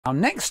Our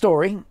next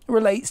story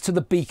relates to the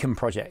Beacon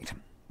project.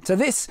 So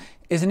this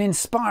is an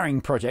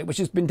inspiring project which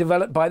has been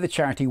developed by the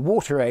charity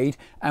WaterAid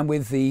and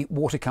with the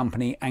water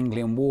company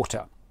Anglian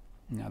Water.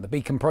 Now, the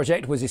Beacon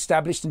project was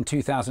established in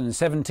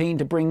 2017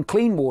 to bring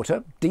clean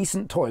water,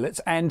 decent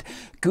toilets and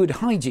good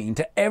hygiene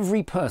to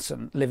every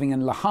person living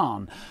in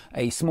Lahan,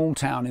 a small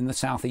town in the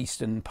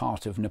southeastern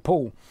part of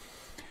Nepal.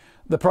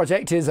 The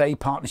project is a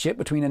partnership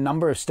between a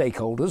number of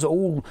stakeholders,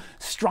 all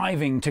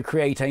striving to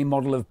create a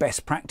model of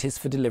best practice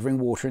for delivering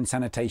water and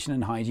sanitation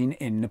and hygiene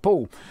in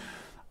Nepal.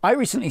 I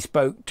recently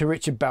spoke to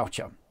Richard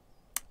Boucher,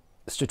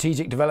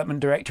 Strategic Development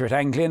Director at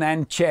Anglian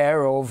and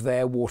Chair of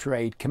their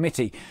WaterAid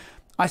Committee.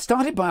 I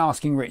started by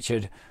asking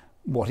Richard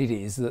what it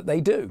is that they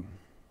do.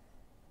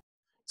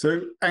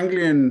 So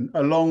Anglian,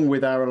 along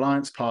with our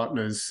alliance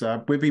partners,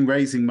 we've been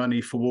raising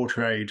money for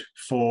WaterAid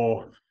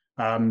for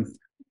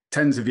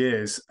tens of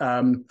years.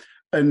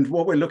 And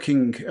what we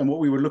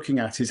were looking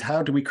at is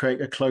how do we create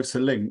a closer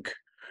link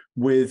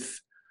with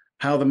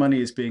how the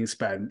money is being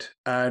spent.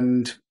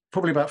 And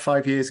probably about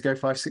 5,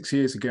 6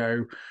 years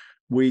ago,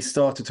 we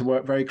started to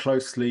work very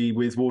closely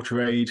with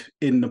WaterAid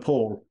in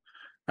Nepal.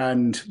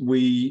 And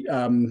we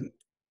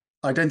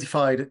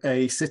identified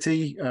a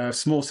city, a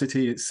small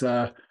city, it's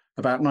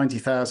about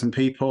 90,000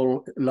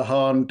 people,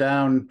 Lahan,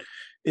 down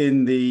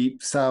in the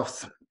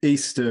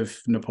southeast of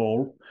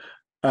Nepal,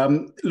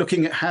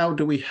 looking at how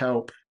do we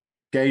help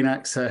gain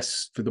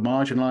access for the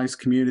marginalised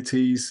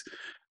communities,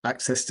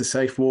 access to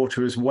safe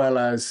water, as well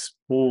as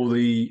all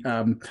the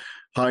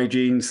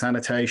hygiene,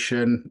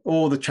 sanitation,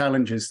 all the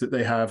challenges that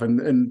they have,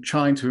 and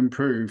trying to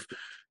improve.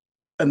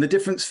 And the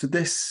difference for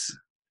this...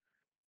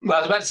 Well,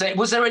 I was about to say,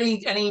 was there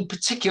any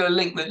particular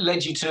link that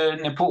led you to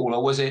Nepal,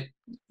 or was it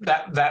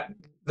that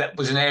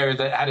was an area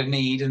that had a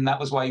need and that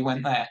was why you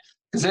went there?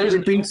 Because there's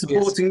been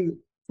supporting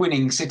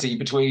winning city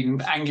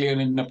between Anglian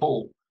and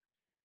Nepal.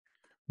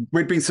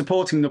 We've been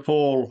supporting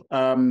Nepal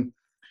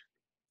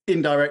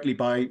indirectly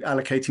by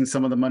allocating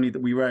some of the money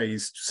that we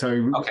raised.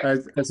 So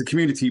as a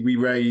community, we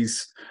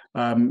raise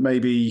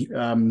maybe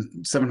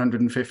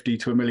 750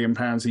 to £1 million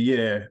a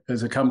year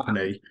as a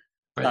company.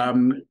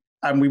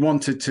 And we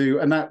wanted to,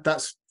 and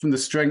that's from the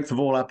strength of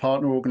all our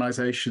partner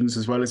organisations,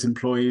 as well as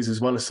employees, as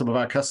well as some of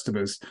our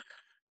customers.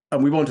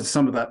 And we wanted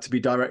some of that to be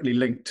directly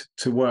linked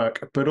to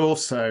work, but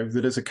also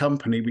that as a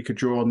company, we could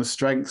draw on the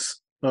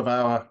strengths of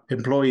our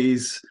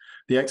employees,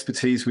 the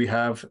expertise we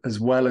have, as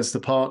well as the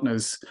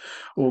partners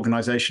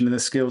organisation and the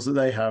skills that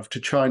they have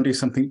to try and do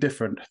something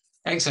different.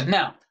 Excellent.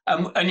 Now,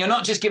 and you're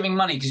not just giving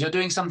money, because you're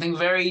doing something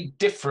very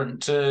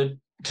different to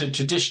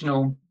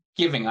traditional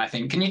giving, I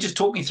think. Can you just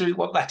talk me through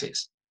what that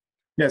is?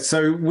 Yeah,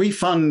 so we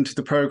fund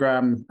the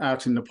programme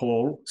out in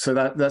Nepal, so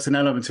that's an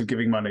element of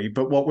giving money.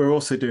 But what we're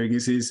also doing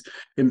is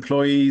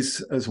employees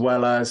as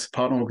well as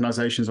partner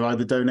organisations are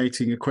either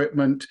donating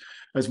equipment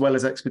as well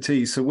as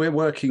expertise. So we're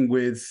working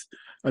with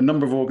a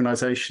number of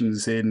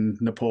organisations in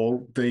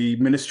Nepal, the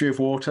Ministry of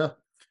Water,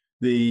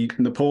 the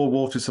Nepal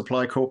Water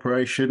Supply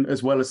Corporation,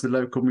 as well as the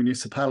local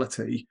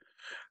municipality.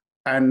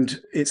 And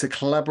it's a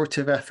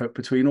collaborative effort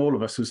between all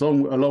of us,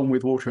 along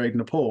with WaterAid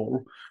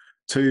Nepal,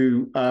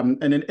 to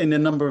and in a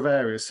number of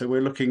areas. So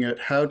we're looking at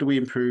how do we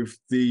improve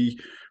the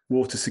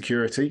water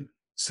security.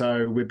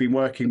 So we've been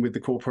working with the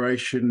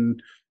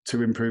corporation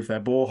to improve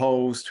their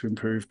boreholes, to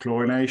improve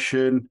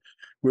chlorination.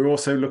 We're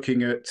also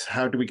looking at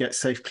how do we get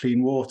safe,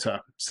 clean water.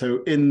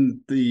 So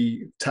in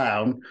the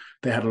town,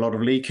 they had a lot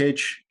of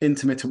leakage,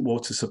 intermittent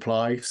water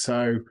supply.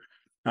 So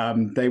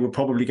they were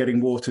probably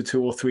getting water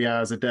 2 or 3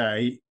 hours a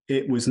day.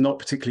 It was not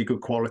particularly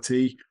good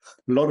quality,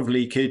 a lot of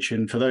leakage.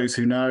 And for those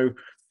who know,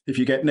 if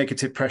you get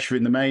negative pressure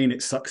in the main,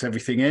 it sucks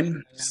everything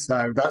in.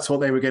 So that's what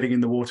they were getting in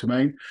the water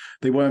main.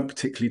 They weren't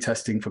particularly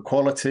testing for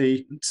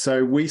quality.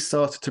 So we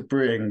started to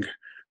bring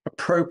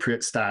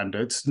appropriate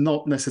standards,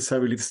 not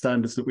necessarily the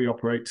standards that we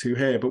operate to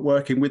here, but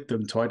working with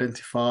them to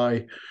identify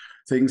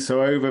things.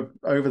 So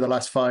over the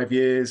last 5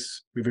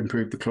 years, we've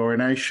improved the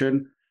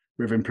chlorination,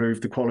 we've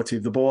improved the quality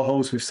of the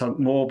boreholes, we've sunk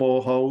more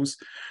boreholes,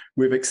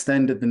 we've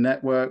extended the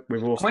network.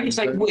 We've also... When you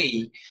say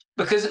we,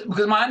 because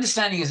my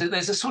understanding is that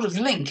there's a sort of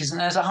link, isn't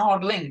there? There's a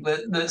hard link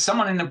that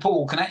someone in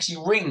Nepal can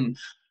actually ring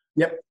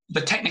the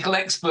technical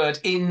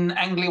expert in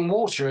Anglian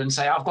Water and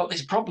say, I've got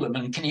this problem,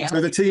 and can you help? So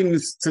the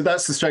teams, so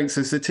that's the strength.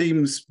 So the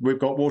teams, we've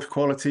got water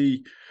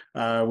quality,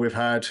 we've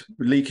had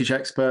leakage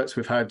experts,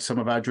 we've had some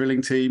of our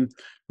drilling team,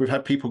 we've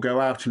had people go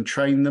out and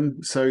train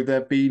them. So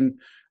there've been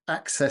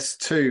access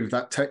to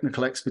that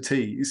technical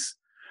expertise,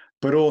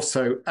 but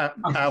also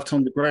out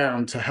on the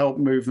ground to help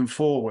move them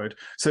forward.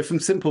 So from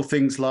simple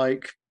things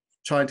like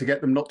trying to get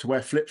them not to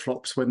wear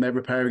flip-flops when they're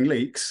repairing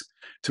leaks,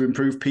 to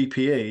improve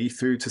PPE,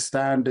 through to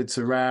standards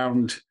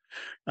around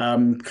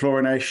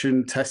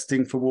chlorination,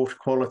 testing for water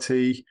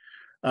quality.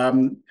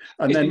 And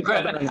then,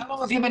 how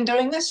long have you been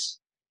doing this?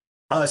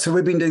 So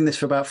we've been doing this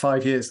for about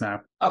 5 years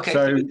now. Okay,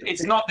 so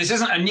it's not. This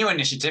isn't a new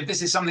initiative.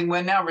 This is something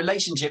where now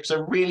relationships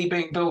are really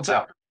being built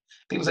up.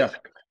 People say,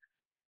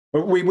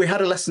 we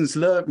had a lessons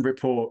learned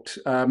report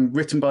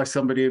written by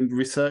somebody and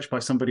researched by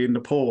somebody in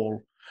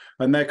Nepal,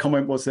 and their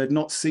comment was they'd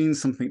not seen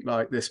something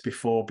like this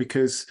before,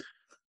 because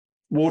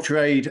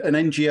WaterAid and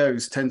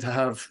NGOs tend to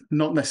have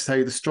not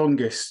necessarily the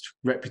strongest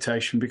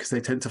reputation because they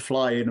tend to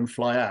fly in and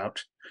fly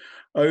out.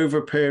 Over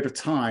a period of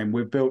time,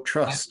 we've built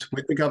trust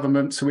with the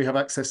government. So we have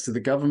access to the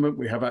government.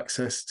 We have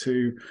access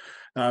to,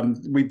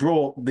 we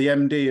brought the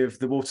MD of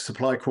the Water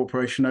Supply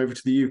Corporation over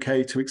to the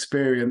UK to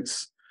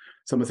experience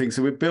some of the things.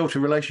 So we've built a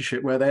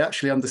relationship where they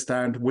actually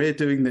understand we're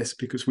doing this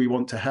because we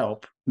want to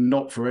help,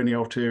 not for any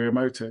ulterior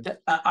motive.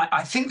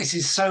 I think this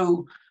is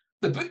so...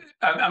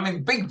 I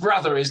mean, Big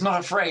Brother is not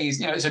a phrase,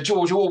 you know, it's a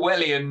George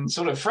Orwellian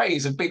sort of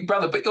phrase of Big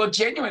Brother, but you're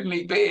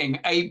genuinely being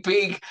a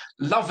big,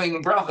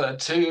 loving brother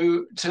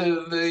to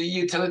the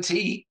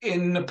utility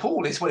in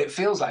Nepal. It's what it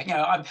feels like. You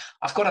know,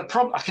 I've got a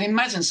problem. I can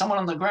imagine someone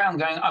on the ground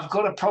going, I've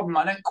got a problem.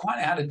 I don't quite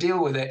know how to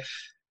deal with it.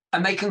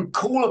 And they can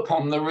call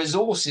upon the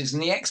resources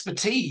and the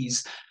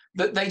expertise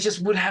that they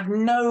just would have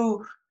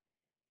no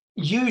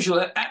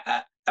usual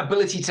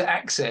ability to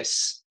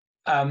access.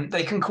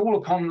 They can call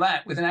upon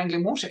that with an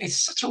Anglian Water. It's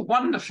such a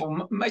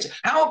wonderful major.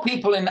 How are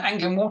people in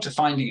Anglian Water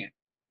finding it?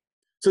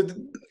 So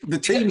the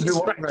team who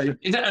operate...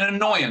 Is it an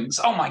annoyance?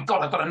 Oh my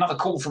God, I've got another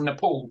call from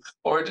Nepal.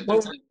 Or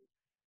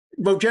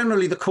well,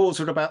 generally the calls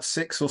are at about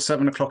 6 or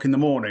 7 o'clock in the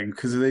morning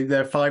because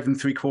they're 5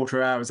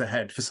 3/4 hours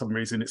ahead. For some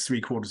reason, it's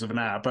 3/4 of an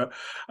hour. But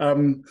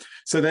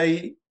so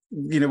they,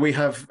 you know, we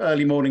have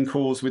early morning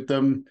calls with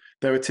them.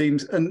 There are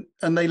teams, and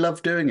they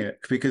love doing it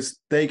because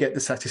they get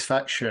the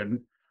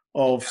satisfaction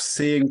of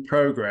seeing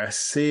progress,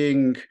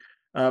 seeing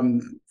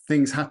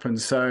things happen.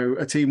 So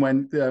a team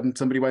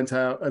somebody went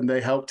out and they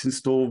helped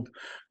install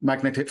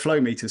magnetic flow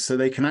meters so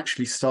they can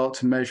actually start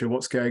to measure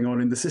what's going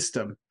on in the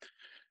system.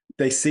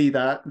 They see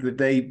that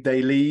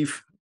they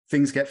leave,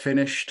 things get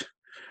finished.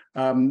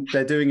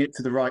 They're doing it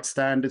to the right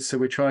standards. So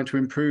we're trying to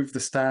improve the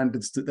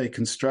standards that they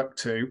construct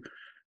to,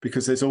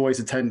 because there's always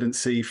a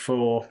tendency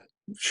for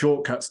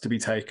shortcuts to be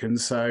taken.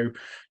 So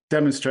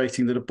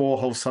demonstrating that a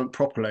borehole sunk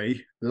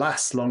properly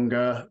lasts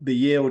longer, the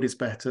yield is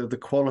better, the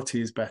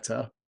quality is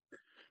better.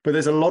 But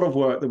there's a lot of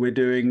work that we're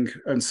doing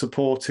and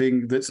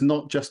supporting that's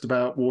not just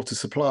about water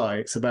supply.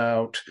 It's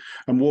about,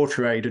 and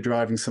WaterAid are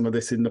driving some of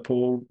this in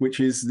Nepal, which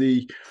is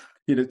the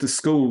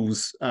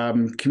schools,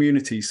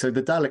 community. So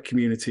the Dalit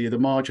community, the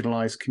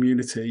marginalised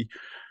community,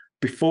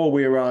 before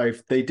we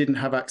arrived, they didn't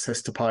have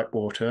access to pipe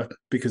water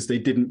because they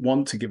didn't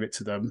want to give it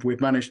to them. We've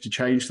managed to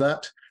change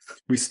that.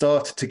 We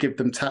started to give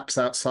them taps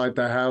outside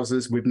their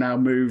houses. We've now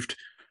moved,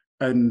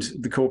 and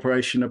the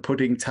corporation are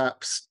putting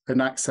taps and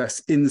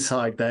access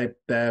inside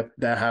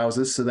their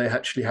houses, so they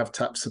actually have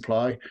tap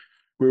supply.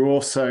 We've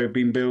also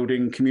been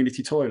building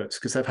community toilets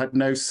because they've had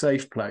no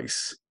safe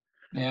place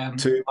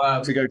to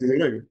go to the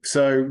loo.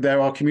 So there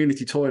are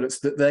community toilets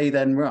that they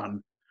then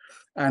run.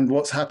 And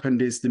what's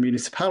happened is the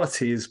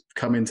municipality has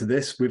come into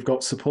this. We've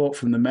got support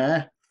from the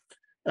mayor,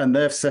 and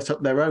they've set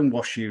up their own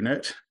wash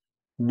unit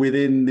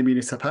within the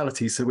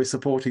municipality. So we're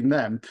supporting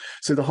them.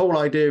 So the whole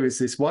idea is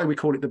this, why we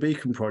call it the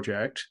Beacon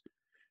Project,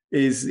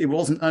 is it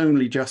wasn't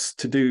only just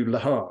to do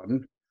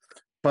Lahan,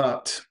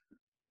 but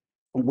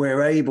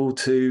we're able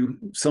to,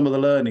 some of the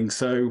learning.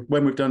 So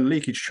when we've done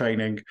leakage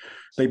training,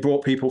 they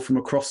brought people from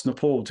across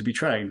Nepal to be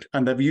trained,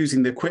 and they're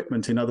using the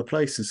equipment in other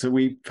places. So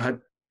we've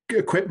had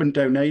equipment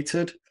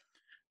donated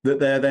that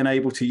they're then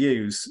able to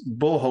use.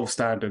 Borehole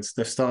standards,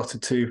 they've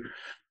started to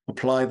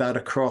apply that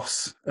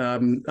across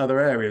other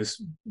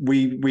areas.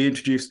 We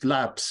introduced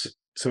labs.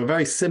 So a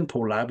very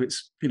simple lab,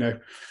 it's, you know,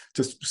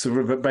 just sort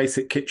of a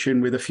basic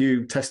kitchen with a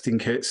few testing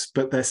kits,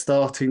 but they're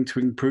starting to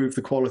improve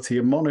the quality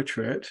and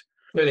monitor it.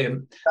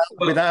 Brilliant.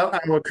 Without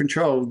our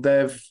control,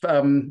 they've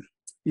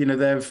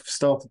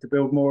started to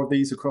build more of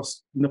these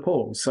across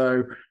Nepal.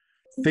 So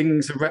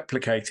things are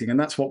replicating, and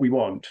that's what we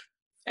want.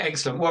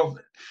 Excellent. Well,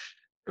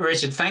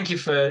 Richard, thank you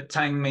for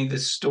telling me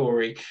this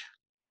story.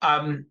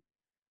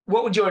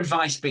 What would your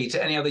advice be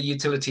to any other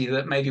utility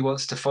that maybe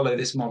wants to follow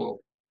this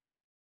model?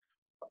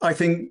 I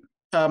think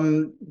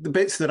the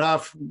bits that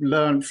I've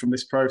learned from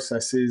this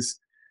process is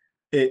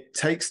it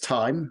takes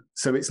time.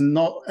 So it's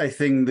not a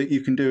thing that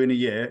you can do in a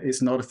year.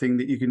 It's not a thing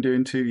that you can do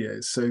in 2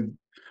 years. So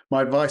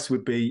my advice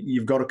would be,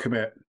 you've got to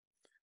commit.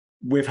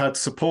 We've had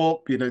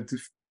support, you know,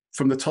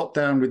 from the top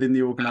down within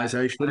the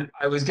organisation.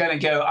 I was going to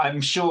go,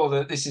 I'm sure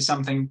that this is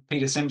something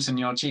Peter Simpson,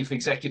 your chief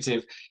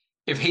executive,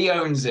 if he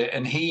owns it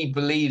and he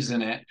believes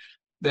in it,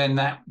 then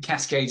that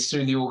cascades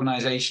through the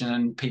organisation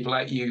and people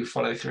like you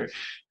follow through.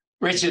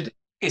 Richard,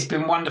 it's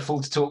been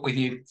wonderful to talk with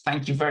you.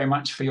 Thank you very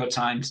much for your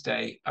time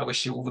today. I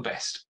wish you all the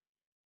best.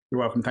 You're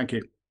welcome. Thank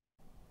you.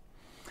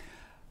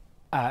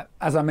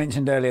 As I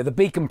mentioned earlier, the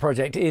Beacon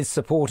project is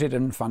supported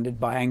and funded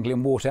by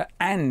Anglian Water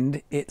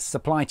and its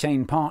supply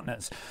chain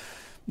partners.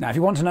 Now, if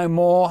you want to know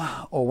more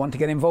or want to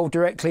get involved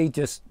directly,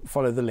 just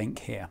follow the link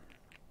here.